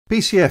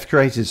PCF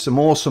created some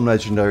awesome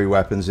legendary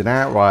weapons in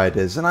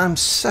Outriders, and I'm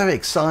so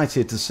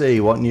excited to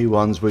see what new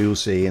ones we will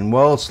see in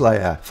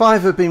Worldslayer.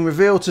 5 have been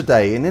revealed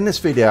today, and in this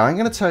video I'm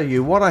going to tell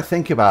you what I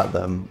think about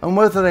them and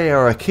whether they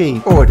are a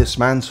keep or a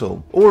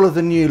dismantle. All of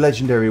the new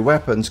legendary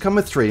weapons come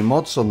with 3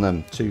 mods on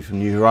them, 2 from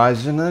New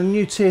Horizon and a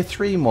new tier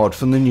 3 mod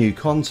from the new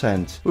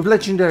content. With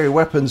legendary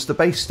weapons, the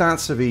base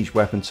stats of each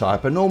weapon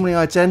type are normally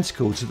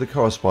identical to the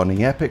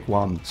corresponding epic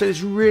one, so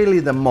it's really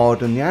the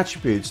mod and the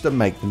attributes that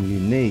make them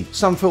unique.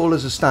 Sunfall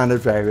is a standard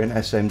variant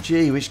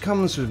SMG which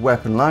comes with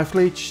weapon life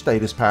leech,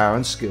 status power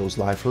and skills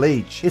life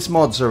leech. Its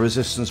mods are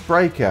resistance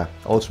breaker,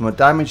 ultimate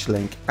damage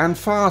link and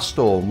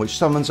firestorm, which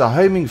summons a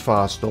homing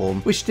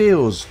firestorm which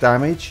deals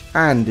damage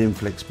and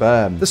inflicts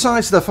burn. The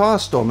size of the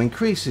firestorm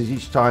increases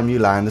each time you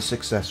land a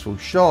successful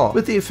shot,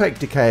 with the effect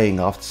decaying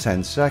after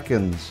 10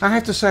 seconds. I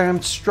have to say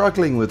I'm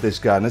struggling with this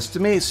gun, as to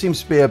me it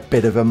seems to be a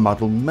bit of a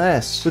muddled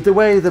mess. With the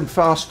way the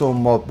firestorm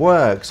mod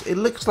works, it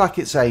looks like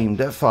it's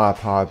aimed at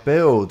firepower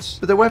builds,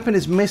 but the weapon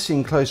is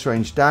missing close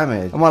range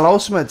damage, and while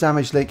ultimate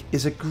damage link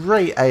is a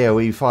great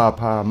AoE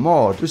firepower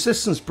mod,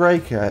 resistance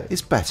breaker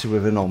is better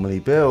with anomaly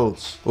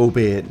builds,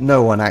 albeit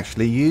no one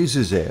actually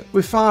uses it.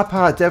 With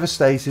firepower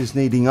devastators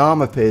needing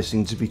armor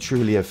piercing to be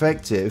truly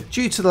effective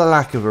due to the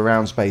lack of a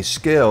rounds based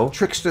skill,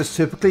 Tricksters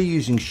typically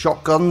using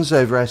shotguns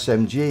over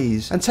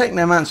SMGs, and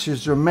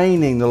Technomancers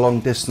remaining the long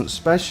distance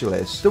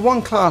specialist, the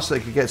one class that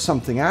could get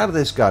something out of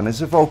this gun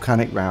is a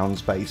volcanic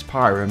rounds based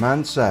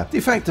Pyromancer. The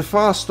effect of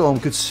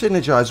firestorm could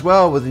synergize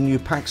well with the new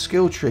pack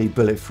skill tree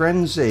Bullet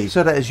Frenzy,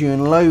 so that as you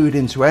unload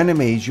into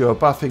enemies you are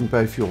buffing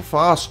both your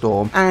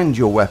firestorm and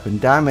your weapon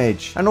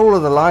damage, and all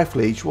of the life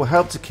leech will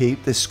help to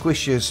keep this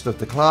squishiest of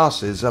the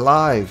classes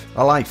alive.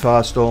 I like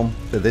firestorm,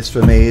 but this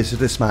for me is a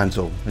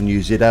dismantle and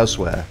use it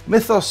elsewhere.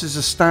 Mythos is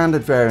a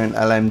standard variant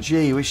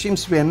LMG which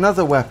seems to be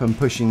another weapon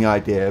pushing the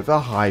idea of a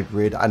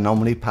hybrid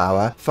anomaly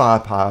power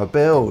firepower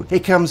build.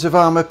 It comes with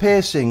armor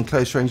piercing,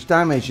 close range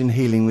damage and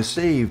healing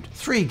received,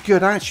 3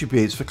 good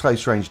attributes for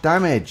close range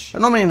damage.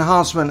 Anomaly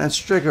enhancement and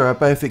trigger are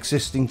both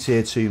existing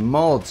tier 2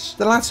 mods,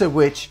 the latter of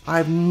which I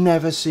have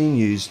never seen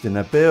used in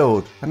a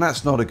build, and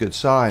that's not a good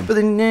sign. But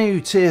the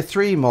new tier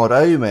 3 mod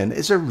Omen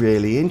is a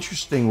really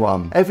interesting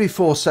one. Every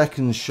 4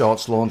 seconds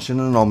shots launch an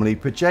anomaly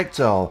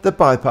projectile that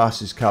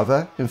bypasses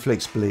cover,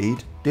 inflicts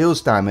bleed,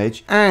 deals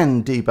damage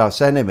and debuffs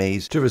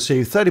enemies to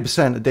receive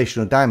 30%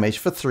 additional damage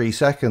for 3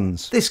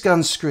 seconds. This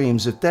gun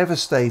screams of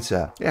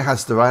Devastator. It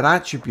has the right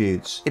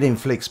attributes, it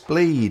inflicts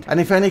bleed,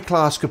 and if any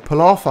class could pull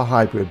off a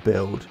hybrid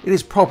build, it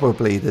is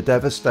probably the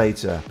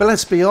Devastator. But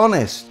let's be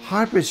honest,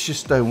 hybrids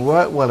just don't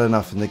work well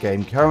enough in the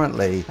game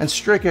currently, and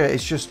Strigger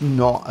is just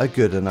not a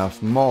good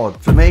enough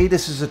mod. For me,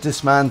 this is a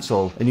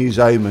dismantle and use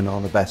Omen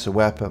on a better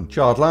weapon.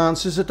 Charred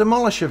Lance is a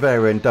demolisher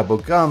variant double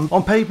gun.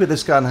 On paper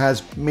this gun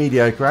has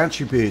mediocre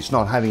attributes,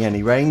 not having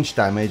any range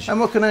damage, and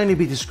what can only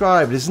be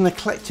described as an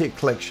eclectic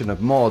collection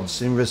of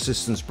mods in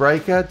Resistance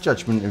Breaker,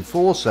 Judgment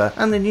Enforcer,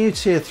 and the new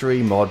tier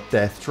 3 mod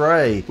Death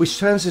Ray, which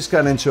turns this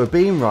gun into a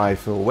beam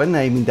rifle when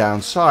aiming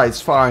down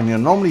sights, firing an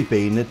anomaly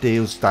beam that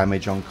deals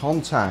damage on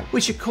contact,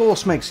 which of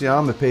course makes the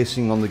armor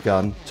piercing on the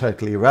gun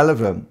totally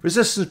irrelevant.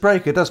 Resistance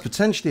Breaker does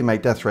potentially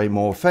make Death Ray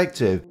more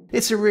effective.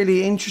 It's a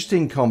really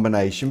interesting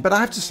combination, but I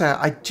have to say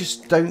I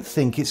just don't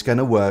think it's going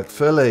to work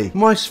fully.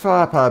 Most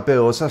firepower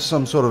builds have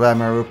some sort of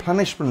ammo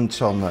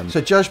replenishment on them, so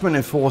Judgment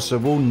Enforcer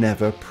will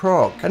never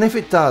proc, and if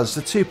it does,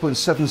 the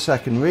 2.7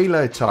 second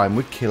reload time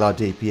would kill our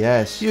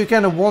DPS. You're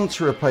going to want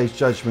to replace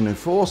Judgment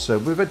Enforcer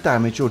with a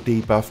damage or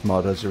debuff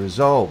mod as a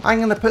result. I'm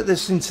going to put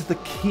this into the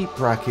keep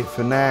bracket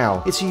for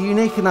now. It's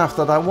unique enough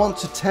that I want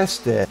to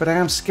test it, but I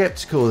am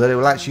skeptical that it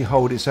will actually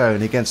hold its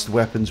own against the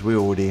weapons we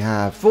already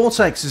have.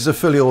 Vortex is a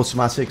fully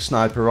automatic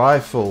sniper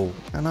rifle,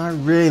 and I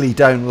really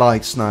don't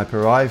like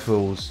sniper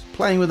rifles.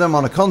 Playing with them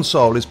on a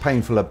console is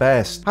painful at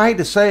best. I hate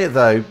to say it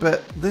though,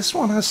 but this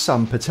one has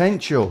some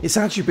potential. Its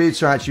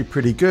attributes are actually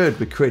pretty good,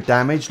 with crit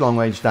damage, long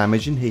range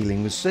damage and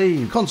healing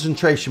received.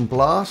 Concentration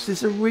Blast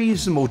is a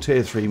reasonable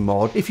tier 3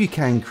 mod if you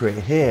can crit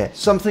hit,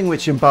 something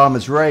which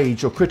Embalmer's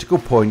Rage or Critical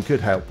Point could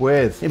help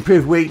with.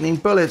 Improved Weakening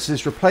Bullets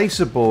is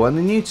replaceable, and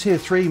the new tier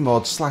 3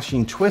 mod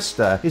Slashing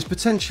Twister is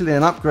potentially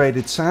an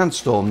upgraded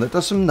Sandstorm that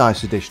does some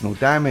nice additional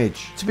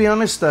damage. To be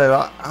honest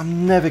though,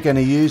 I'm never going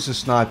to use a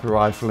sniper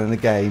rifle in a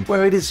game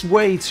where it is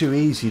way too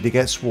easy to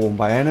get swarmed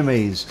by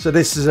enemies, so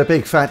this is a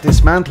big fat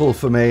dismantle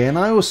for me, and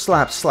I will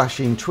slap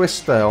Slashing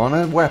Twister on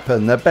a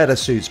weapon that better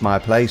suits my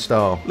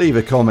playstyle. Leave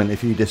a comment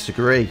if you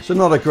disagree. So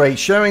not a great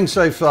showing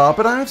so far,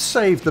 but I have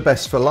saved the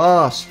best for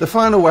last. The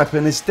final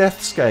weapon is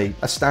Deathscape,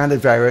 a standard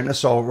variant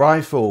assault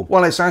rifle.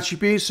 While its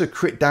attributes of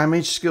crit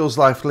damage, skills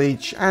life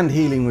leech and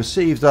healing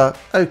received are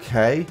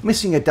okay,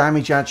 missing a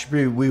damage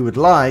attribute we would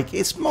like,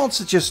 its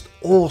mods are just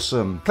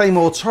awesome.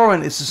 Claymore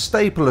Torrent is a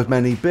staple of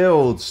many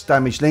builds.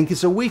 Damage link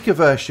is a weaker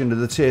version of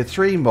the tier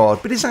 3 mod,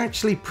 but is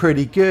actually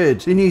pretty good.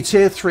 The new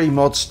tier 3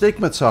 mod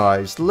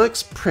Stigmatized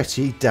looks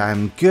pretty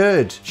damn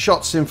good.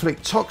 Shots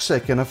inflict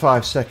toxic in a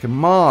 5-second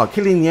mark.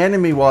 Killing the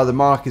enemy while the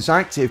mark is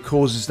active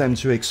causes them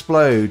to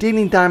explode,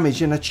 dealing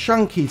damage in a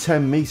chunky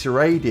 10-meter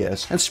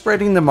radius and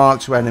spreading the mark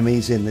to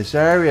enemies in this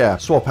area.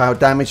 Swap out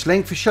Damage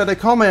Link for Shadow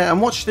Comet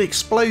and watch the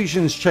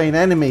explosions chain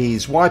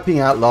enemies, wiping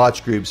out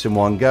large groups in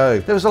one go.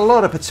 There was a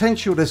lot of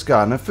potential to this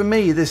gun, and for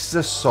me this is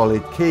a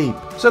solid keep.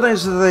 So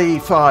those are the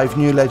 5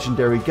 new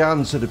legendary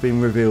guns that have been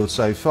revealed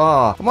so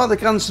far, and while the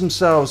guns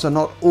themselves are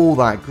not all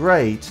that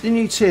great, the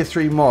new tier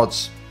 3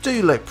 mods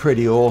do look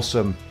pretty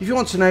awesome. If you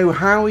want to know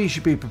how you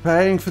should be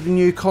preparing for the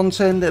new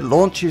content that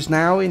launches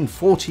now in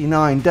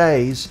 49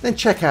 days, then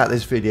check out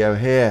this video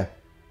here.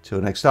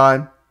 Till next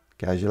time,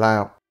 Casual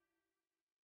out.